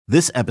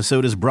This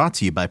episode is brought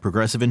to you by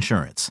Progressive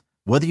Insurance.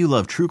 Whether you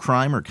love true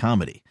crime or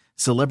comedy,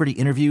 celebrity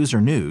interviews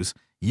or news,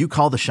 you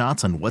call the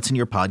shots on what's in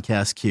your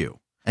podcast queue.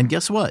 And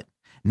guess what?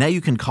 Now you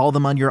can call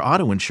them on your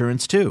auto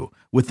insurance too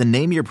with the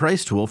Name Your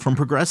Price tool from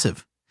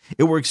Progressive.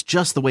 It works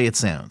just the way it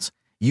sounds.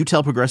 You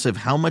tell Progressive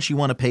how much you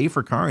want to pay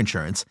for car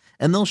insurance,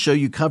 and they'll show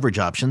you coverage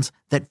options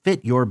that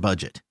fit your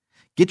budget.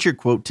 Get your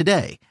quote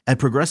today at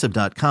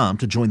Progressive.com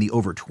to join the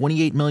over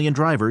 28 million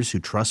drivers who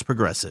trust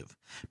Progressive.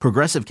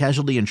 Progressive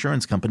Casualty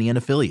Insurance Company and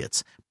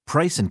Affiliates.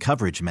 Price and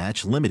coverage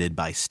match limited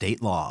by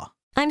state law.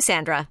 I'm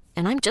Sandra,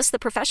 and I'm just the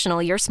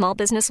professional your small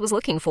business was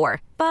looking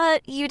for.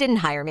 But you didn't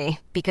hire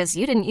me because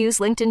you didn't use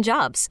LinkedIn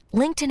Jobs.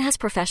 LinkedIn has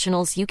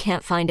professionals you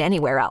can't find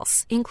anywhere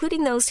else,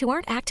 including those who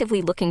aren't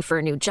actively looking for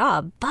a new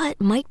job, but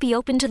might be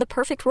open to the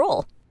perfect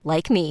role,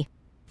 like me.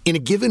 In a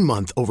given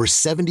month, over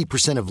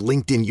 70% of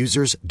LinkedIn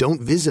users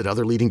don't visit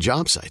other leading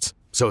job sites.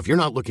 So if you're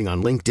not looking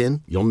on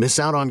LinkedIn, you'll miss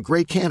out on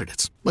great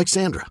candidates like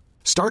Sandra.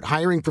 Start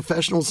hiring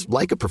professionals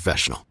like a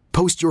professional.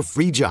 Post your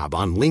free job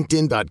on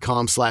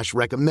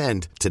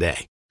linkedin.com/recommend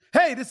today.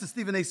 Hey, this is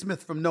Stephen A.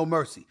 Smith from No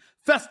Mercy.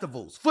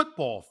 Festivals,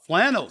 football,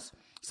 flannels.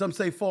 Some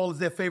say fall is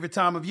their favorite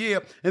time of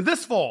year. And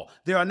this fall,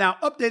 there are now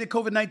updated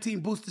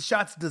COVID-19 booster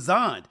shots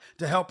designed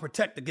to help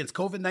protect against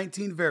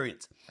COVID-19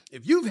 variants.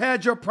 If you've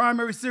had your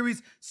primary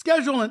series,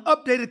 schedule an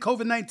updated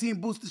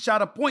COVID-19 booster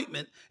shot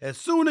appointment as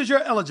soon as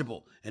you're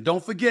eligible. And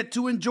don't forget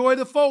to enjoy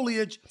the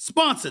foliage.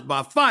 Sponsored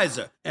by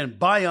Pfizer and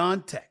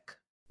BioNTech.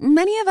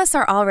 Many of us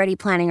are already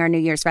planning our New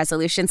Year's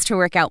resolutions to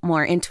work out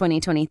more in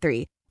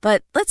 2023.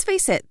 But let's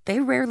face it, they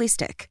rarely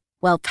stick.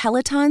 Well,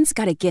 Peloton's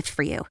got a gift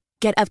for you.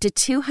 Get up to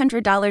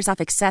 $200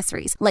 off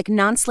accessories like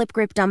non-slip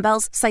grip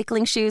dumbbells,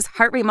 cycling shoes,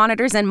 heart rate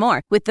monitors, and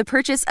more with the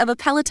purchase of a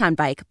Peloton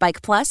bike,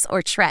 Bike Plus,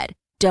 or Tread.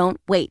 Don't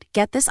wait.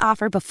 Get this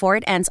offer before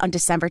it ends on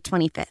December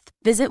 25th.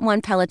 Visit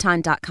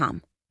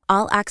onepeloton.com.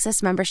 All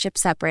access membership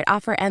separate.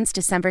 Offer ends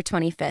December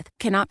 25th.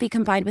 Cannot be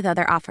combined with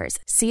other offers.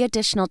 See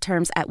additional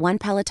terms at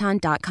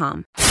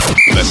onepeloton.com.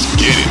 Let's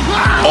get it.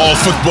 All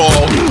football,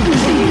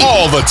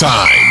 all the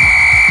time.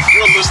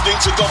 You're listening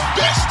to the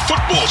best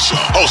football show,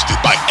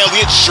 hosted by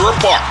Elliot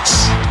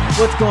Shore-Parks.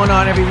 What's going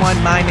on,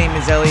 everyone? My name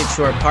is Elliot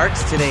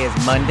Shore-Parks. Today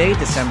is Monday,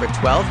 December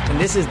 12th, and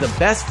this is the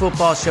Best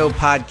Football Show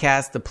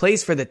podcast, the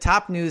place for the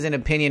top news and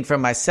opinion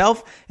from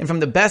myself and from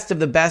the best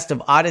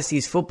of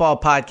Odyssey's football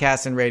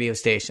podcasts and radio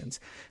stations.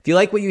 If you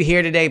like what you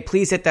hear today,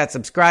 please hit that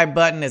subscribe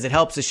button as it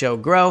helps the show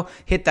grow.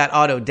 Hit that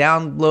auto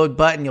download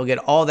button. You'll get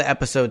all the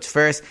episodes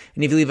first.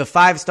 And if you leave a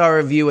 5-star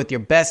review with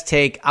your best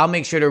take, I'll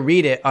make sure to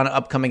read it on an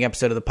upcoming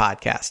episode of the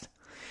podcast.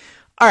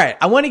 All right,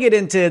 I want to get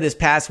into this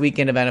past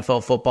weekend of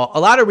NFL football. A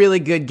lot of really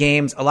good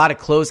games, a lot of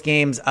close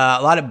games,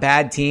 a lot of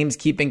bad teams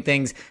keeping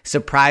things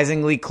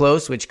surprisingly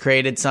close, which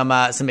created some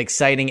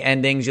exciting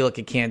endings. You look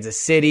at Kansas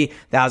City,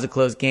 that was a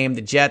close game.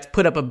 The Jets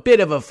put up a bit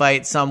of a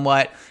fight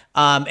somewhat.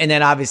 And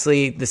then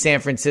obviously the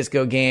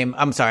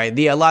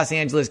the Los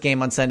Angeles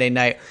game on Sunday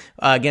night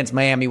against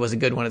Miami was a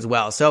good one as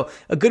well. So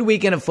a good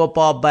weekend of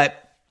football, but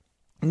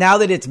now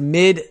that it's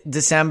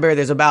mid-December,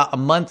 there's about a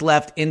month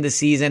left in the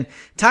season.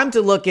 Time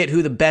to look at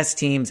who the best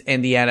teams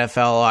in the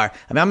NFL are.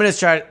 I mean, I'm going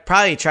to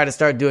probably try to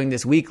start doing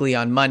this weekly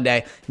on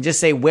Monday and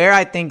just say where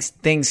I think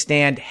things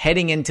stand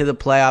heading into the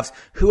playoffs,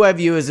 who I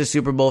view as a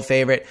Super Bowl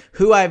favorite,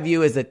 who I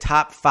view as the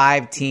top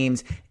 5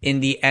 teams in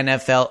the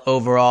NFL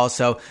overall.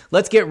 So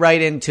let's get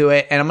right into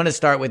it. And I'm going to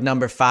start with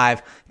number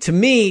 5. To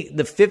me,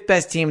 the 5th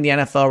best team in the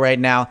NFL right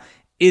now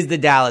is the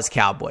Dallas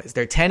Cowboys.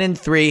 They're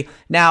 10-3.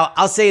 Now,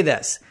 I'll say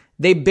this.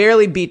 They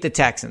barely beat the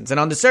Texans. And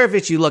on the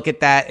surface, you look at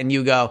that and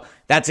you go,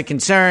 that's a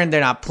concern. They're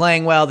not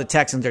playing well. The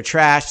Texans are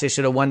trash. They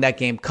should have won that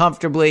game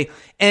comfortably.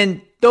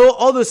 And though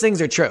all those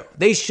things are true,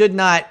 they should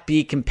not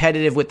be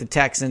competitive with the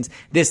Texans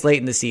this late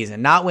in the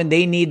season. Not when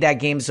they need that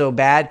game so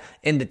bad,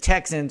 and the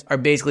Texans are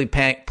basically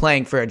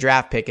playing for a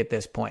draft pick at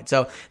this point.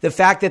 So the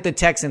fact that the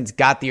Texans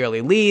got the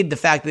early lead, the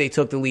fact that they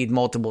took the lead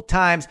multiple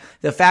times,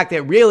 the fact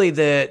that really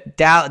the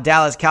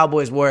Dallas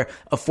Cowboys were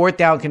a 4th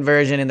down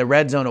conversion in the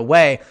red zone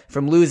away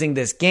from losing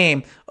this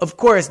game, of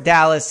course,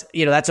 Dallas,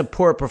 that's a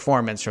poor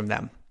performance from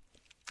them.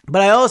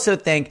 But I also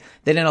think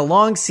that in a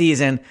long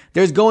season,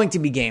 there's going to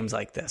be games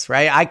like this,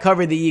 right? I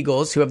cover the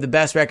Eagles, who have the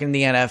best record in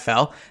the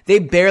NFL. They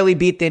barely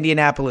beat the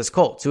Indianapolis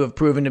Colts, who have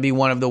proven to be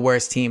one of the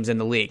worst teams in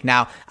the league.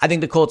 Now, I think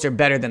the Colts are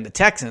better than the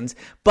Texans,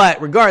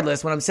 but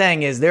regardless, what I'm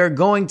saying is there are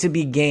going to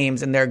be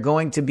games and there are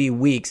going to be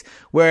weeks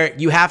where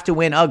you have to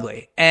win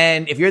ugly.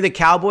 And if you're the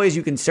Cowboys,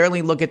 you can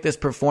certainly look at this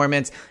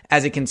performance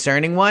as a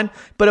concerning one.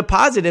 But a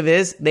positive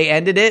is they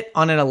ended it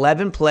on an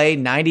 11-play,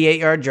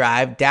 98-yard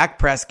drive. Dak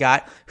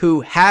Prescott,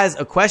 who has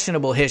a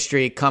questionable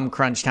history come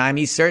crunch time.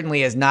 He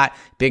certainly has not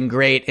been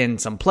great in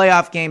some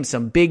playoff games,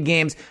 some big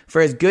games.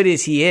 For as good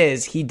as he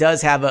is, he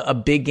does have a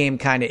big game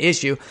kind of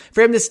issue.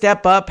 For him to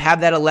step up,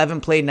 have that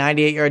 11-play,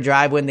 98-yard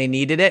drive when they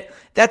needed it,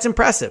 that's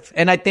impressive.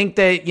 And I think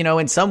that,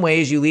 in some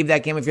ways you leave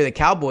that game if you're the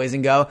Cowboys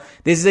and go,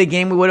 this is a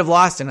game we would have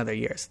lost in other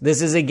years.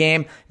 This is a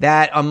game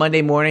that on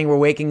Monday morning we're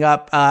waking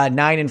up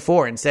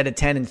 9-4 instead of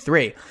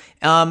 10-3.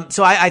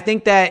 So I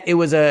think that it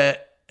was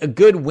a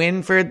good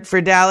win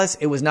for Dallas.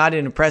 It was not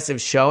an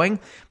impressive showing,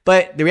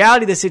 but the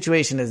reality of the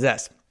situation is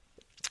this.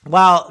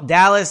 While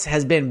Dallas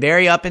has been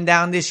very up and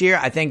down this year,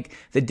 I think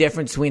the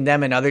difference between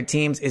them and other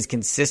teams is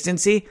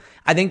consistency.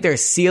 I think their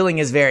ceiling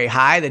is very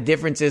high. The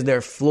difference is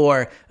their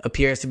floor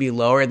appears to be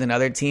lower than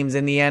other teams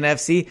in the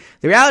NFC.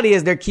 The reality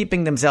is they're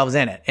keeping themselves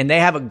in it, and they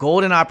have a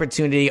golden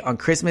opportunity on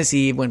Christmas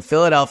Eve when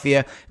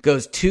Philadelphia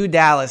goes to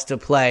Dallas to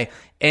play.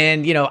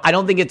 And, I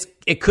don't think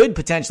it could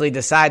potentially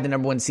decide the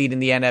number 1 seed in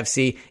the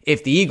NFC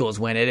if the Eagles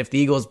win it, if the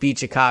Eagles beat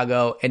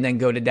Chicago and then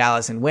go to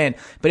Dallas and win.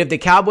 But if the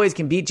Cowboys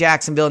can beat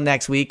Jacksonville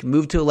next week,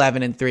 move to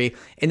 11-3,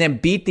 and then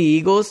beat the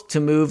Eagles to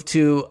move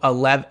to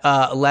 11,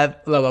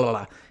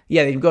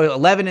 yeah, they can go to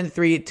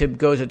 11-3 to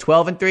go to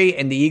 12-3,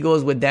 and the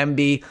Eagles would then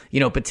be,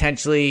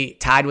 potentially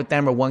tied with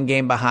them or 1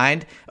 game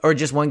behind or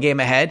just 1 game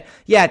ahead.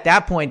 Yeah, at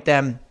that point,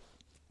 then,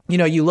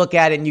 you look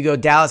at it and you go,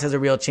 Dallas has a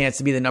real chance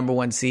to be the number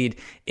 1 seed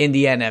in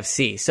the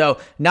NFC. So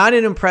not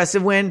an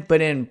impressive win,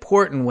 but an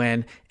important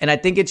win. And I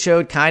think it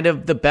showed kind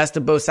of the best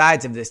of both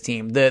sides of this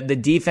team. The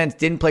defense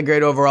didn't play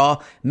great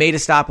overall, made a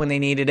stop when they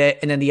needed it,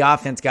 and then the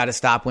offense got a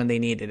stop when they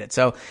needed it.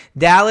 So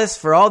Dallas,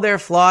 for all their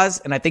flaws,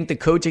 and I think the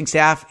coaching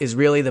staff is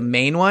really the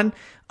main one,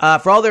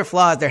 for all their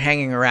flaws, they're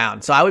hanging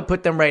around. So I would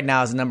put them right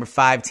now as the number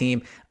 5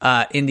 team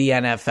in the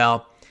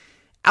NFL.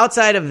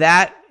 Outside of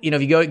that,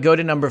 if you go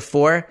to number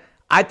 4,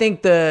 I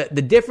think the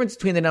difference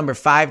between the number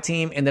 5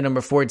 team and the number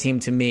 4 team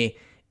to me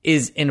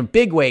is in a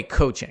big way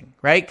coaching,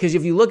 right? Because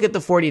if you look at the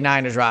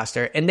 49ers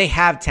roster, and they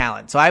have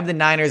talent. So I have the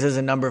Niners as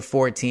a number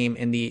 4 team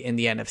in the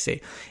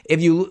NFC.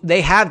 They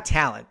have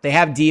talent. They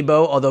have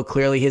Debo, although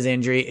clearly his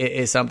injury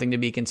is something to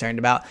be concerned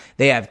about.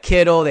 They have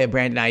Kittle, they have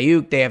Brandon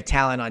Ayuk, they have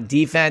talent on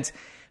defense.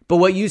 But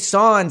what you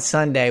saw on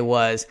Sunday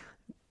was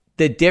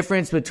the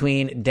difference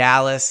between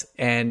Dallas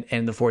and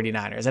the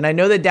 49ers. And I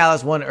know that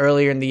Dallas won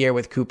earlier in the year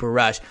with Cooper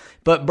Rush,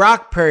 but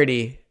Brock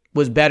Purdy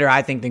was better,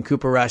 I think, than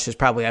Cooper Rush has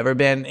probably ever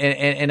been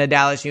in a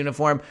Dallas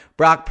uniform.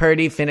 Brock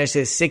Purdy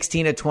finishes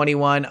 16-21,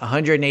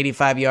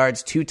 185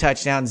 yards, 2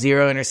 touchdowns,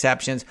 0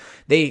 interceptions.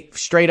 They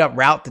straight up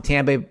rout the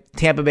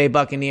Tampa Bay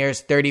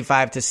Buccaneers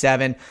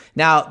 35-7.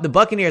 Now, the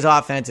Buccaneers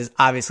offense is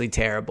obviously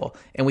terrible,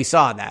 and we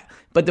saw that.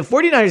 But the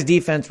 49ers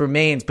defense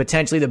remains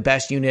potentially the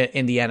best unit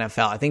in the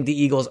NFL. I think the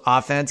Eagles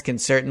offense can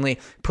certainly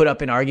put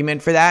up an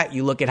argument for that.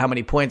 You look at how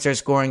many points they're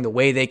scoring, the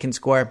way they can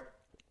score.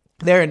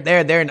 They're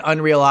an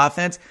unreal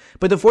offense,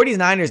 but the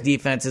 49ers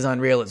defense is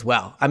unreal as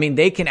well. I mean,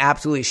 they can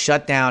absolutely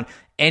shut down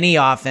any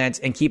offense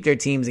and keep their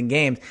teams in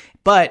games.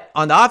 But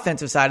on the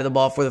offensive side of the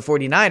ball for the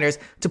 49ers,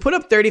 to put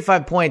up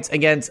 35 points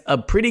against a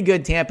pretty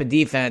good Tampa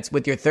defense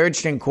with your 3rd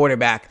string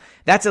quarterback,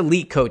 that's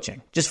elite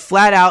coaching. Just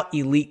flat out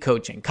elite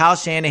coaching. Kyle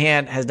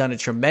Shanahan has done a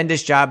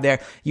tremendous job there.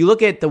 You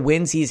look at the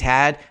wins he's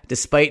had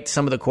despite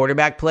some of the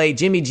quarterback play.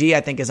 Jimmy G,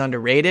 I think, is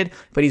underrated,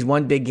 but he's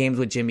won big games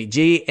with Jimmy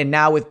G. And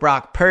now with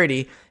Brock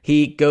Purdy,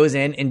 he goes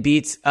in and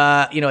beats,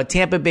 a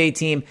Tampa Bay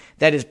team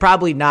that is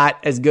probably not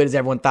as good as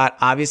everyone thought,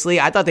 obviously.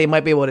 I thought they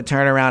might be able to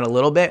turn around a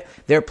little bit.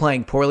 They're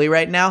playing poorly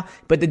right now,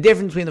 but the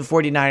difference between the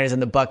 49ers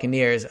and the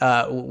Buccaneers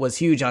was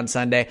huge on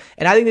Sunday.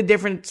 And I think the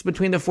difference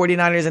between the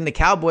 49ers and the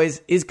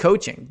Cowboys is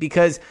coaching,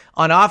 because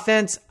on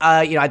offense,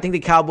 I think the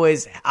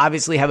Cowboys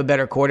obviously have a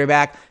better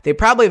quarterback. They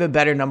probably have a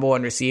better number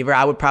 1 receiver.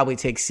 I would probably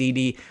take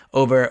CD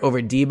over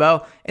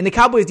Debo. And the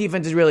Cowboys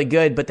defense is really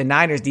good, but the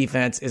Niners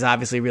defense is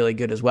obviously really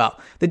good as well.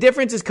 The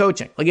difference is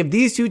coaching. Like, if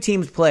these two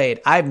teams played,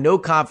 I have no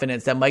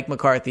confidence that Mike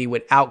McCarthy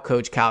would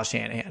outcoach Kyle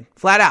Shanahan.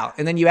 Flat out.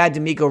 And then you add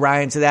DeMeco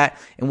Ryans to that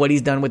and what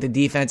he's done with the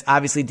defense.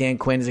 Obviously, Dan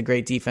Quinn is a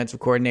great defensive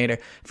coordinator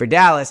for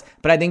Dallas,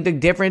 but I think the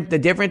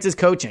difference is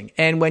coaching.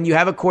 And when you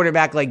have a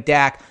quarterback like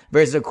Dak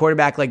versus a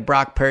quarterback like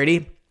Brock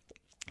Purdy,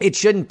 it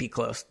shouldn't be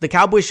close. The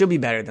Cowboys should be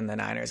better than the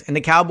Niners, and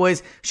the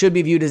Cowboys should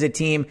be viewed as a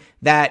team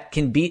that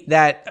should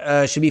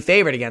be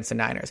favored against the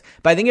Niners.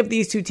 But I think if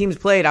these two teams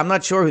played, I'm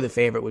not sure who the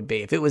favorite would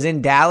be. If it was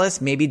in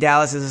Dallas, maybe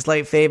Dallas is a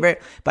slight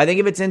favorite. But I think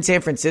if it's in San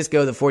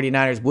Francisco, the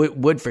 49ers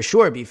would for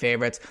sure be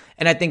favorites.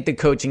 And I think the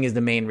coaching is the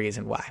main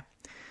reason why.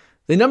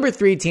 The number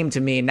 3 team to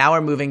me, now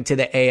we're moving to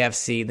the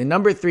AFC. The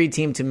number 3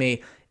 team to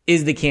me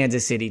is the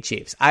Kansas City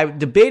Chiefs. I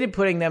debated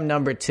putting them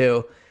number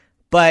 2,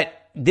 but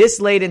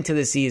this late into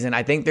the season,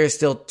 I think there's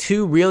still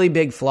 2 really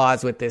big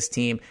flaws with this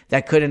team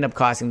that could end up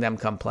costing them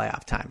come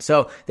playoff time.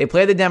 So they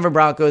play the Denver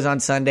Broncos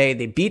on Sunday.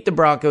 They beat the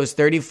Broncos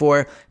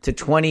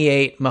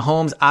 34-28.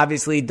 Mahomes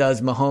obviously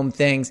does Mahomes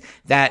things,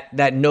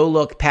 that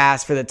no-look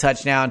pass for the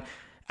touchdown.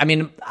 I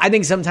mean, I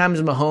think sometimes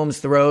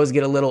Mahomes' throws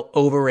get a little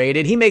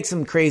overrated. He makes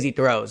some crazy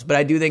throws, but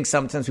I do think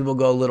sometimes people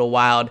go a little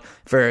wild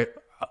for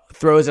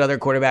throws that other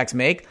quarterbacks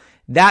make.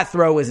 That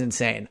throw was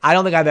insane. I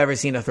don't think I've ever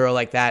seen a throw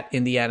like that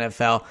in the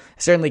NFL. I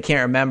certainly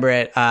can't remember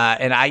it.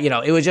 And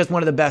it was just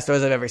one of the best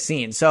throws I've ever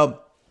seen.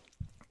 So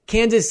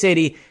Kansas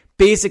City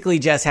basically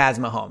just has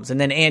Mahomes. And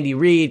then Andy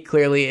Reid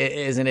clearly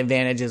is an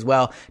advantage as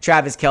well.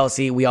 Travis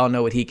Kelce, we all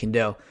know what he can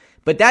do.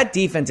 But that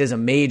defense is a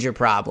major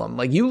problem.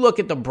 Like, you look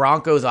at the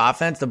Broncos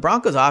offense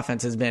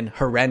has been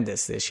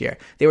horrendous this year.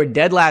 They were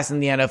dead last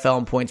in the NFL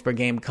in points per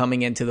game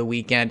coming into the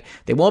weekend.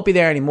 They won't be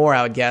there anymore,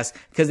 I would guess,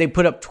 because they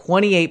put up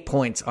 28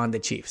 points on the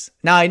Chiefs.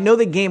 Now, I know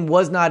the game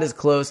was not as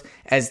close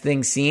as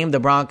things seem. The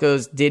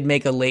Broncos did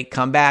make a late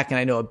comeback, and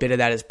I know a bit of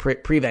that is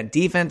prevent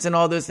defense and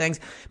all those things.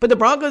 But the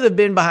Broncos have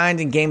been behind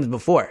in games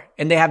before,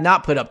 and they have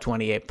not put up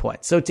 28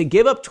 points. So to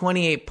give up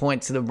 28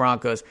 points to the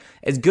Broncos,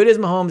 as good as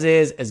Mahomes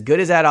is, as good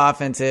as that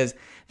offense is,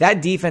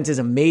 that defense is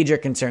a major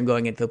concern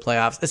going into the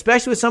playoffs,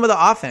 especially with some of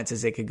the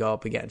offenses they could go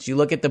up against. You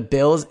look at the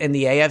Bills in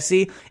the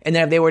AFC, and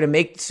then if they were to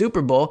make the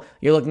Super Bowl,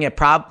 you're looking at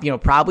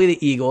probably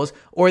the Eagles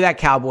or that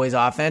Cowboys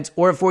offense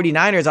or a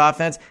 49ers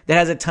offense that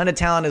has a ton of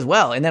talent as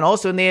well. And then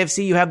also in the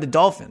AFC, you have the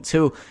Dolphins,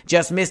 who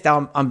just missed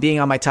out on being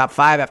on my top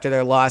 5 after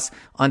their loss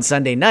on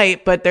Sunday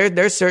night, but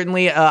they're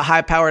certainly a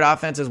high-powered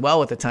offense as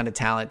well with a ton of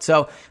talent.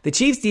 So the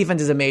Chiefs'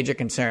 defense is a major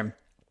concern.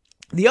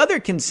 The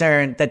other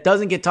concern that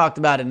doesn't get talked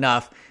about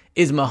enough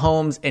is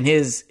Mahomes and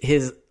his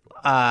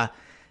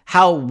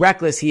how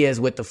reckless he is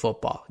with the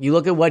football. You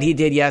look at what he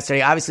did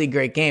yesterday, obviously a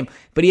great game,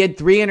 but he had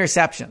 3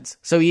 interceptions.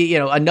 So,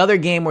 another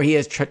game where he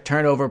has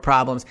turnover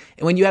problems.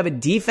 And when you have a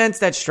defense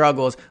that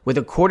struggles with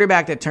a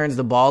quarterback that turns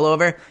the ball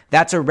over,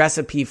 that's a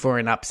recipe for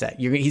an upset.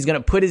 He's going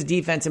to put his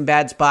defense in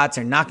bad spots.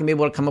 They're not going to be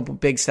able to come up with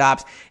big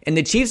stops. And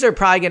the Chiefs are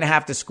probably going to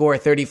have to score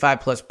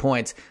 35 plus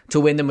points to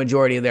win the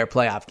majority of their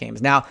playoff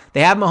games. Now,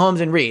 they have Mahomes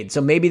and Reed,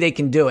 so maybe they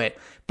can do it.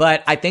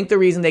 But I think the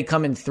reason they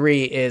come in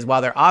 3 is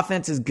while their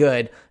offense is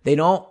good, they're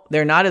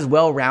not as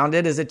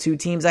well-rounded as the 2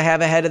 teams I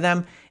have ahead of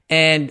them.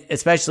 And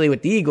especially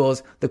with the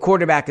Eagles, the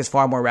quarterback is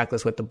far more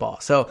reckless with the ball.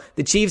 So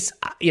the Chiefs,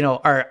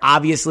 are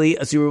obviously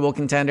a Super Bowl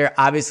contender,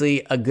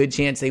 obviously a good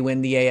chance they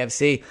win the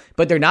AFC,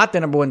 but they're not the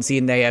number 1 seed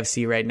in the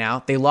AFC right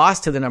now. They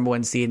lost to the number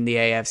 1 seed in the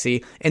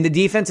AFC, and the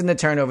defense and the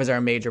turnovers are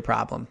a major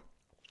problem.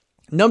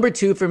 Number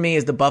 2 for me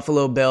is the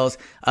Buffalo Bills,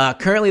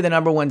 currently the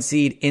number 1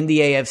 seed in the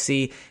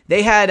AFC.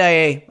 They had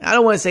I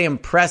don't want to say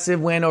impressive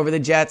win over the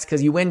Jets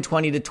because you win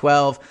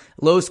 20-12,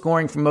 low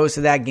scoring for most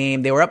of that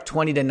game. They were up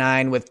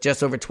 20-9 with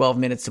just over 12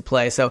 minutes to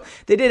play. So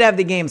they did have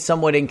the game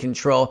somewhat in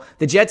control.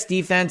 The Jets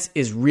defense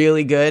is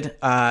really good.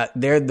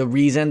 They're the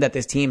reason that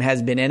this team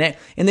has been in it.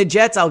 And the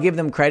Jets, I'll give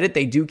them credit.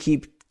 They do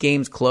keep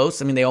games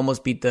close. I mean, they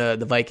almost beat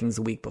the Vikings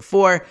the week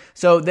before.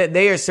 So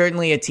they are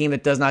certainly a team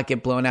that does not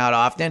get blown out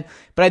often.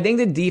 But I think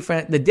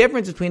the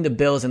difference between the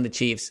Bills and the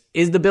Chiefs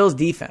is the Bills'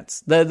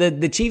 defense.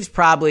 The Chiefs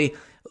probably,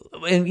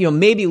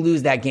 maybe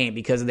lose that game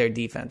because of their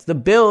defense. The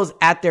Bills,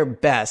 at their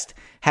best,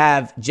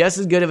 have just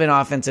as good of an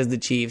offense as the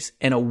Chiefs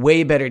and a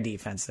way better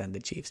defense than the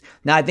Chiefs.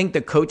 Now, I think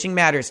the coaching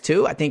matters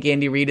too. I think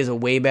Andy Reid is a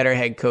way better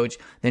head coach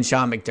than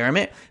Sean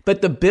McDermott.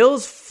 But the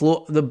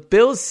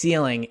Bills'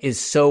 ceiling is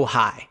so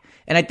high.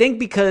 And I think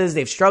because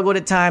they've struggled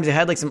at times, they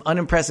had some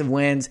unimpressive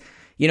wins,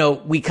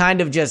 we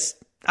kind of just,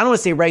 I don't want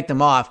to say write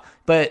them off,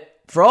 but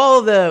for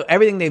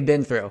everything they've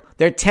been through,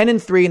 they're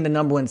 10-3 in the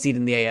number 1 seed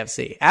in the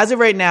AFC. As of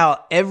right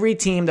now, every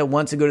team that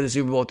wants to go to the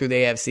Super Bowl through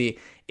the AFC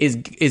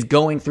is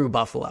going through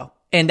Buffalo.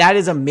 And that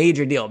is a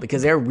major deal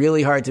because they're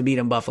really hard to beat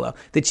in Buffalo.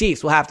 The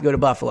Chiefs will have to go to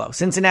Buffalo.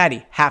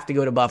 Cincinnati have to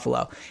go to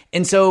Buffalo.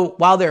 And so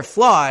while they're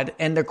flawed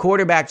and their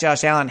quarterback,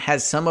 Josh Allen,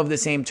 has some of the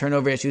same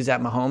turnover issues that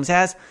Mahomes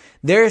has,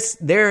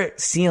 their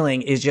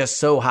ceiling is just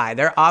so high.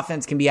 Their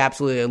offense can be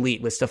absolutely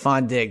elite with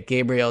Stephon Diggs,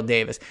 Gabriel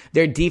Davis.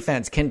 Their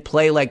defense can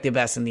play like the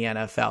best in the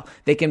NFL.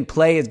 They can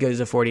play as good as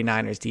the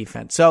 49ers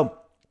defense. So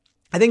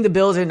I think the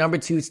Bills are number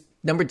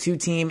two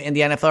team in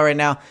the NFL right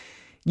now.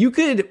 You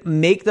could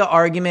make the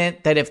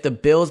argument that if the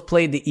Bills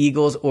played the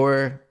Eagles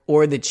or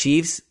the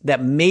Chiefs,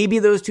 that maybe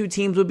those 2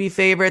 teams would be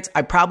favorites.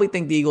 I probably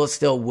think the Eagles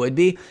still would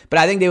be, but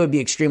I think they would be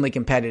extremely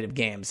competitive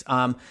games.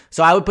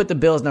 So I would put the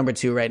Bills number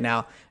 2 right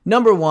now.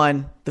 Number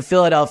 1, the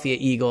Philadelphia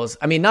Eagles.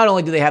 I mean, not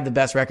only do they have the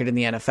best record in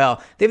the NFL,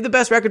 they have the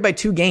best record by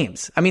 2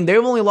 games. I mean, they've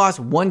only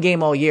lost 1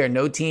 game all year.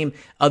 No team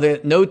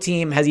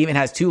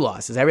has 2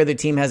 losses. Every other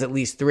team has at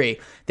least 3.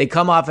 They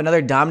come off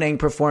another dominating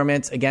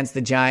performance against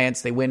the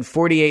Giants. They win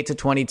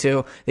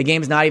 48-22. The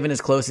game's not even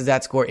as close as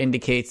that score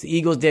indicates. The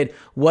Eagles did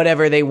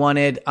whatever they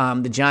wanted.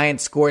 The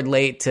Giants scored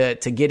late to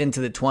get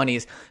into the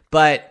 20s.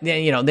 But,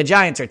 the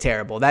Giants are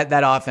terrible.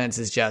 That offense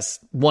is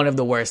just one of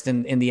the worst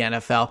in the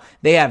NFL.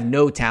 They have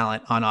no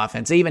talent on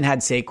offense. They even had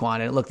Saquon,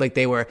 and it looked like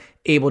they were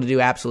able to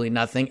do absolutely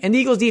nothing. And the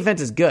Eagles' defense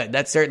is good.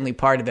 That's certainly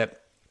part of it.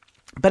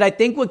 But I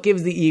think what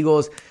gives the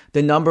Eagles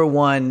the number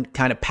 1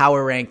 kind of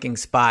power ranking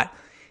spot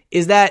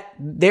is that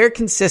they're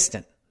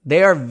consistent.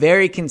 They are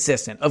very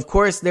consistent. Of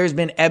course, there's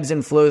been ebbs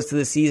and flows to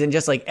the season,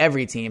 just like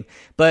every team.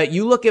 But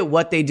you look at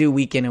what they do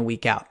week in and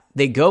week out.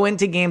 They go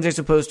into games they're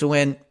supposed to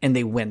win, and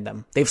they win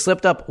them. They've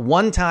slipped up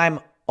 1 time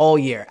all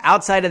year.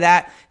 Outside of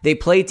that, they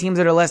play teams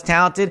that are less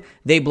talented.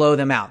 They blow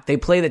them out. They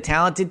play the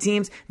talented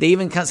teams. They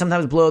even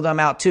sometimes blow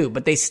them out too,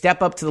 but they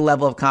step up to the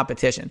level of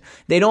competition.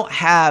 They don't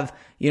have,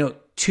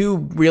 2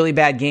 really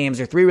bad games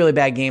or 3 really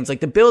bad games.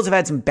 Like, the Bills have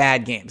had some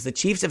bad games. The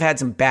Chiefs have had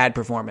some bad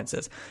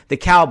performances. The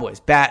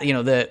Cowboys,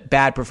 the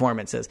bad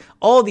performances.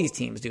 All these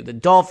teams do. The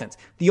Dolphins.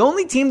 The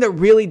only team that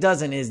really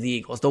doesn't is the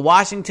Eagles. The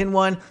Washington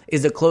one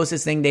is the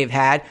closest thing they've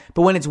had,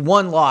 but when it's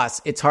one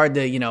loss, it's hard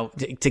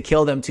to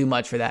kill them too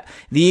much for that.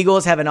 The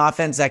Eagles have an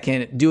offense that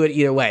can do it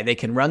either way. They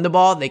can run the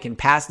ball, they can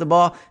pass the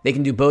ball, they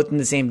can do both in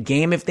the same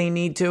game if they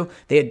need to.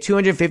 They had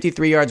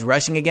 253 yards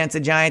rushing against the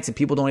Giants, and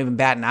people don't even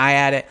bat an eye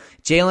at it.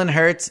 Jalen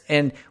Hurts,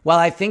 and while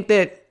I think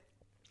that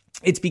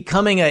it's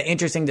becoming an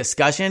interesting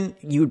discussion,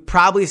 you would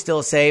probably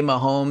still say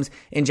Mahomes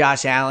and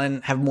Josh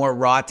Allen have more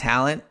raw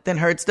talent than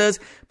Hurts does,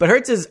 but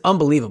Hurts is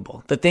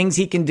unbelievable. The things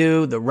he can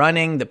do, the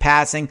running, the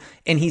passing,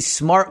 and he's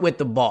smart with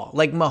the ball.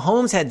 Like,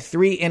 Mahomes had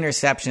 3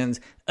 interceptions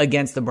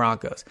against the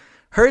Broncos.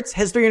 Hurts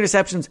has 3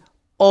 interceptions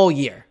all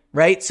year,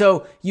 right?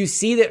 So you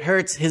see that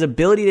Hurts, his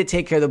ability to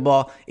take care of the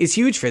ball is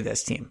huge for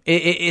this team.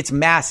 It's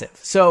massive.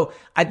 So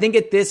I think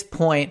at this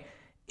point,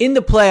 in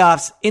the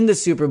playoffs, in the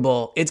Super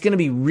Bowl, it's going to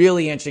be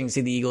really interesting to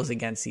see the Eagles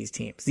against these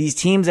teams. These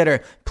teams that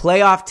are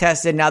playoff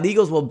tested. Now, the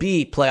Eagles will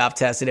be playoff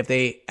tested if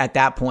they, at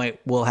that point,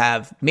 will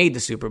have made the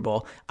Super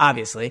Bowl,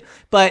 obviously.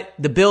 But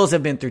the Bills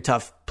have been through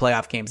tough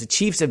playoff games. The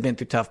Chiefs have been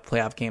through tough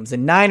playoff games. The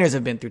Niners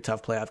have been through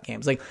tough playoff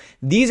games. Like,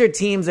 these are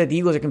teams that the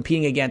Eagles are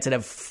competing against that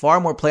have far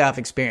more playoff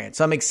experience.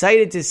 So I'm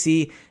excited to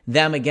see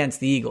them against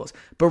the Eagles.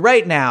 But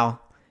right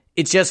now,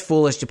 it's just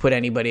foolish to put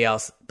anybody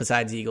else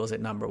besides the Eagles at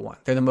number 1.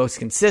 They're the most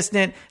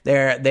consistent.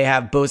 They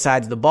have both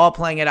sides of the ball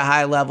playing at a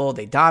high level.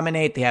 They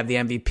dominate. They have the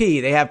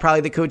MVP. They have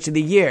probably the coach of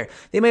the year.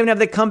 They may even have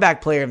the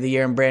comeback player of the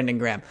year in Brandon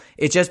Graham.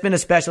 It's just been a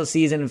special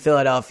season in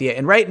Philadelphia.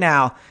 And right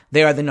now,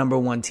 they are the number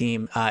 1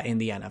 team in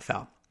the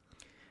NFL.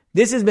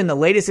 This has been the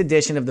latest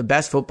edition of the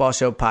Best Football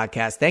Show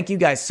podcast. Thank you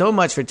guys so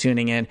much for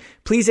tuning in.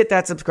 Please hit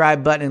that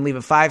subscribe button and leave a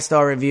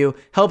 5-star review.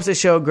 Helps the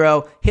show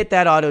grow. Hit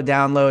that auto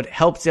download.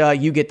 Helps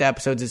you get the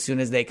episodes as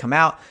soon as they come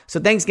out. So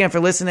thanks again for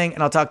listening,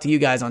 and I'll talk to you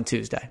guys on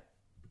Tuesday.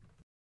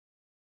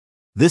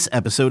 This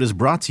episode is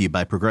brought to you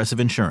by Progressive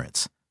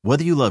Insurance.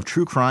 Whether you love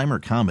true crime or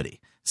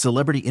comedy,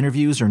 celebrity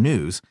interviews or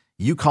news,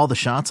 you call the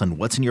shots on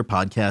what's in your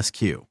podcast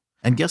queue.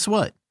 And guess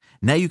what?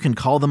 Now you can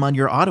call them on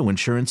your auto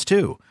insurance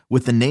too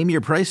with the Name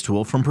Your Price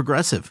tool from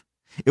Progressive.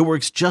 It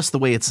works just the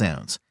way it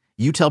sounds.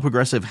 You tell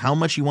Progressive how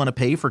much you want to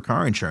pay for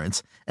car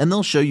insurance, and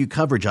they'll show you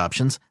coverage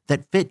options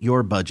that fit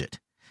your budget.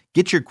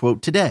 Get your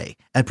quote today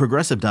at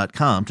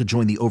Progressive.com to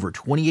join the over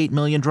 28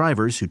 million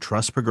drivers who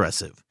trust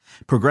Progressive.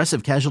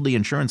 Progressive Casualty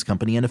Insurance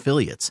Company and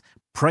Affiliates.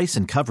 Price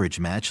and coverage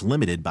match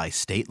limited by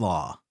state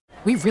law.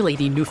 We really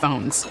need new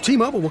phones.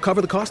 T-Mobile will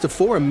cover the cost of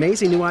 4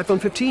 amazing new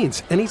iPhone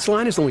 15s, and each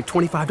line is only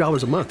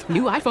 $25 a month.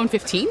 New iPhone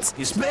 15s?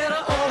 It's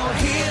better over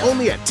here.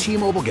 Only at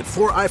T-Mobile, get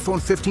 4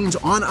 iPhone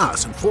 15s on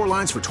us and 4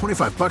 lines for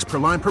 $25 per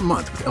line per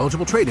month with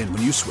eligible trade-in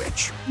when you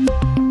switch.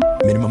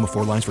 Minimum of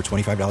 4 lines for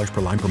 $25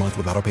 per line per month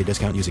with autopay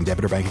discount using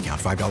debit or bank account.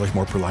 $5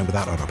 more per line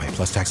without autopay,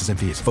 plus taxes and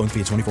fees. Phone fee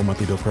at 24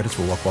 monthly bill credits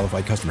for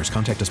well-qualified customers.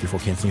 Contact us before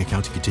canceling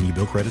account to continue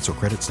bill credits or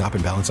credit stop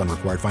and balance on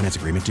required finance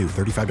agreement due.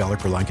 $35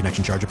 per line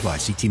connection charge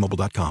applies. See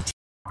T-Mobile.com.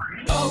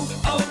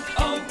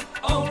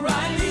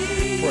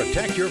 O'Reilly.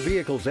 Protect your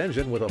vehicle's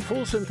engine with a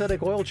full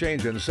synthetic oil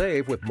change and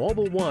save with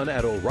Mobil 1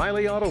 at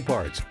O'Reilly Auto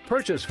Parts.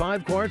 Purchase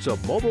 5 quarts of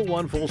Mobil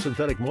 1 full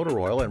synthetic motor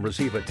oil and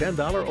receive a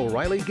 $10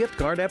 O'Reilly gift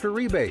card after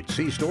rebate.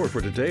 See store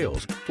for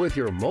details. With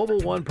your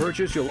Mobil 1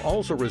 purchase, you'll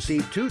also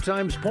receive 2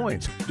 times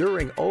points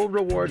during Old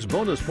Rewards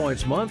Bonus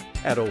Points Month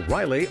at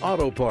O'Reilly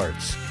Auto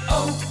Parts.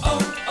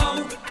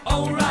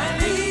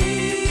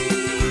 O'Reilly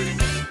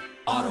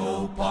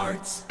Auto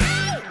Parts.